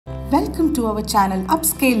Welcome to our channel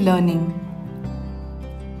Upscale Learning.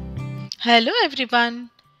 Hello everyone.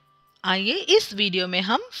 आइए इस video में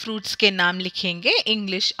हम फ्रूट्स के नाम लिखेंगे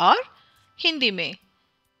इंग्लिश और हिंदी में।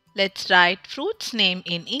 Let's write fruits name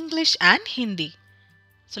in English and Hindi.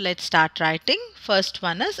 So let's start writing. First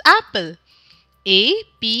one is Apple.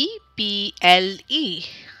 APPLE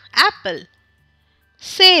Apple.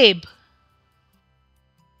 सेब।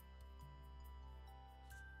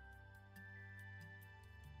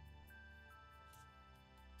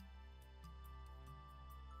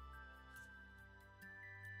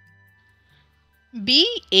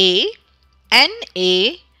 BANANA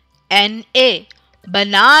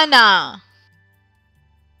banana।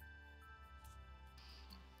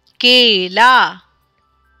 केला।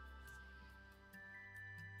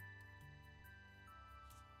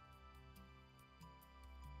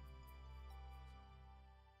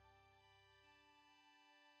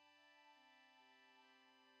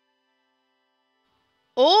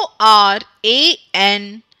 ORANGE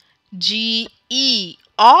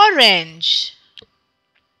orange।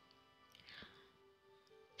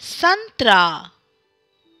 संतरा।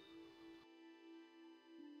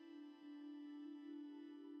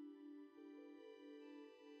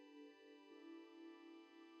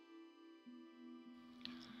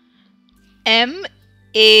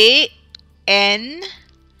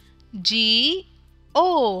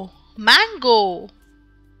 MANGO mango।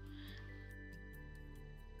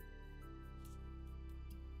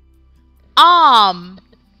 आम।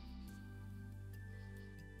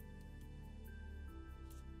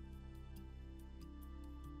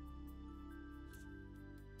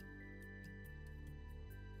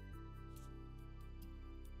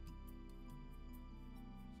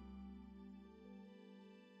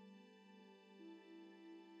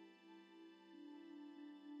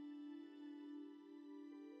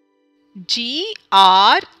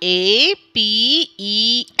 GRAPES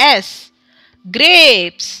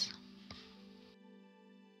grapes।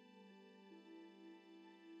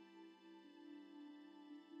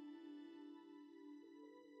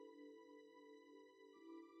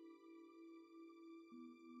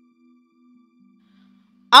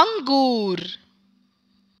 अंगूर।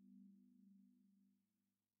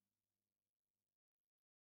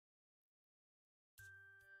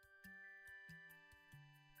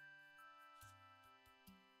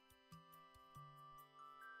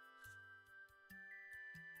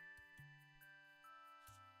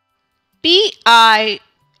 PINEAPPLE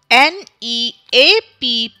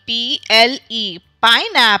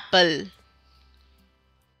pineapple।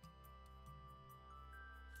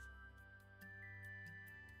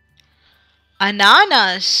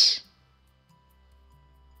 ananas।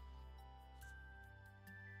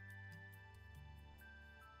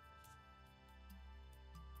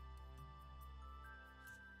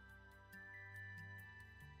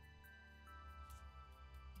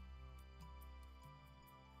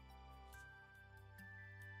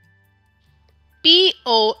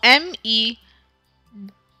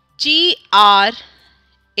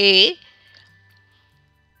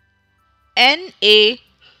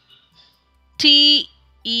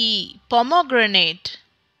 POMEGRANATE pomegranate।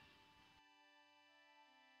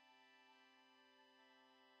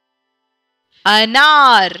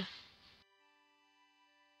 अनार।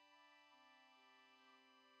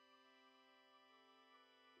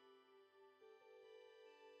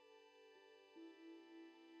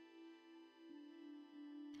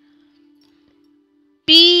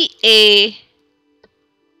 PAPAYA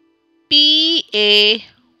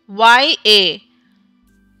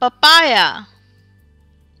papaya।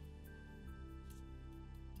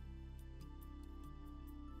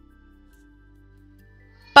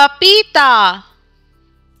 पपीता।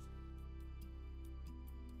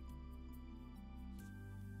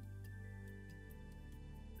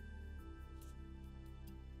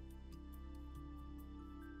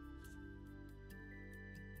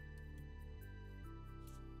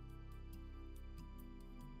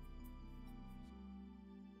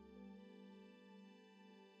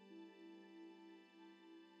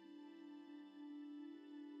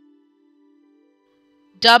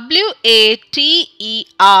 WATERMELON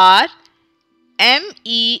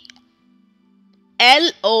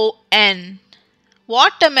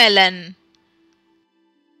watermelon।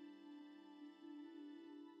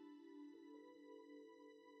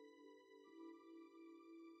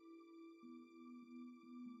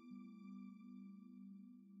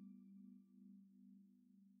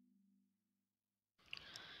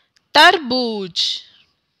 तरबूज।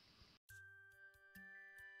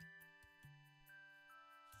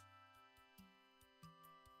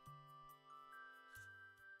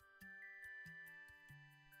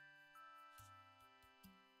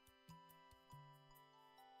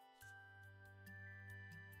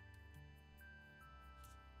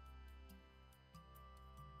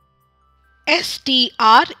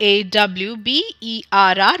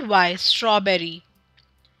 strawberry, strawberry.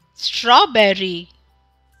 Strawberry.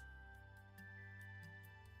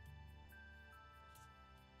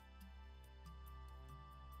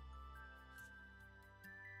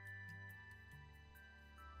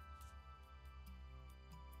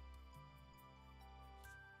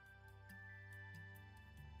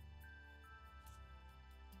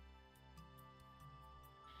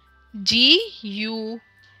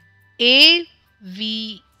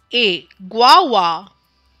 guava, guava.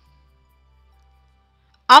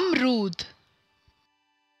 Amrud.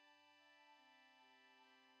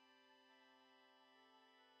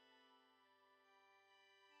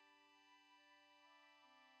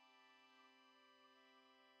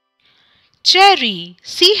 Cherry,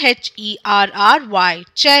 cherry,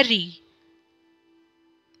 cherry.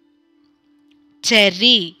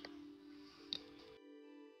 Cherry.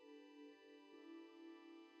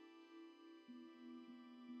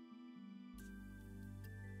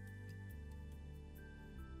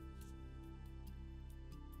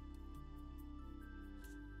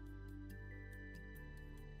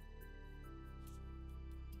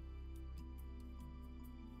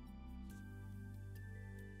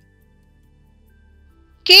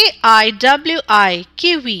 kiwi,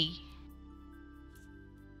 kiwi.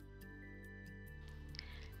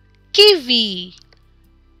 Kiwi.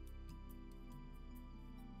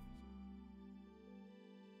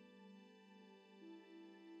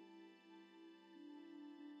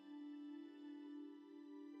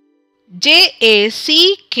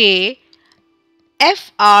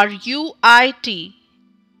 jackfruit,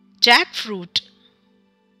 jackfruit.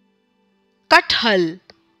 Kathal.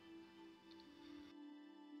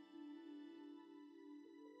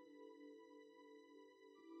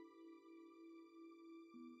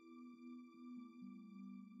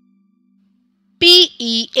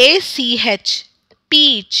 peach,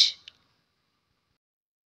 peach.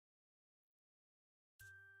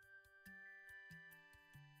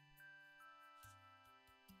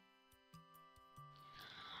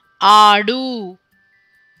 Adu.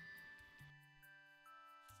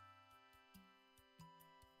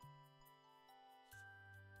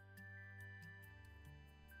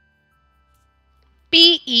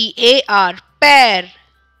 pear.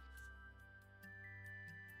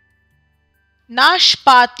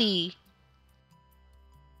 Nashpati.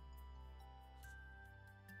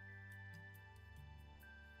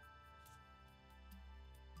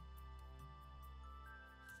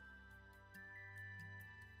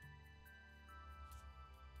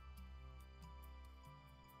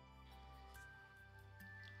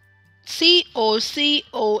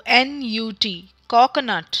 coconut,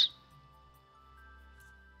 coconut.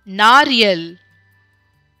 Nariyal.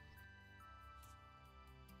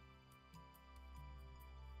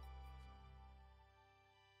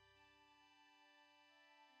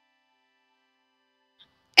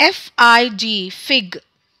 fig.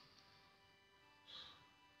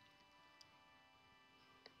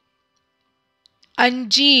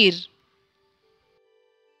 Anjeer.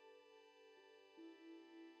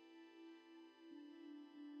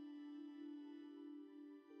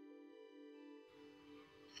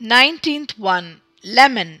 19th one.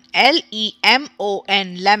 Lemon,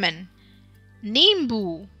 lemon, lemon.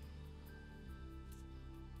 Nimbu.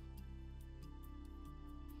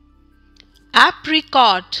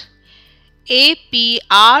 Apricot,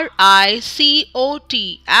 apricot,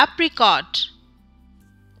 apricot.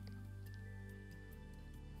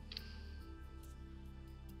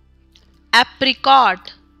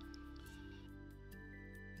 Apricot.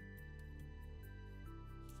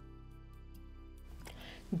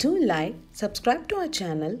 Do like, subscribe to our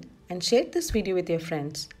channel and share this video with your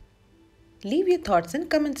friends. Leave your thoughts in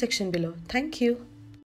comment section below. Thank you.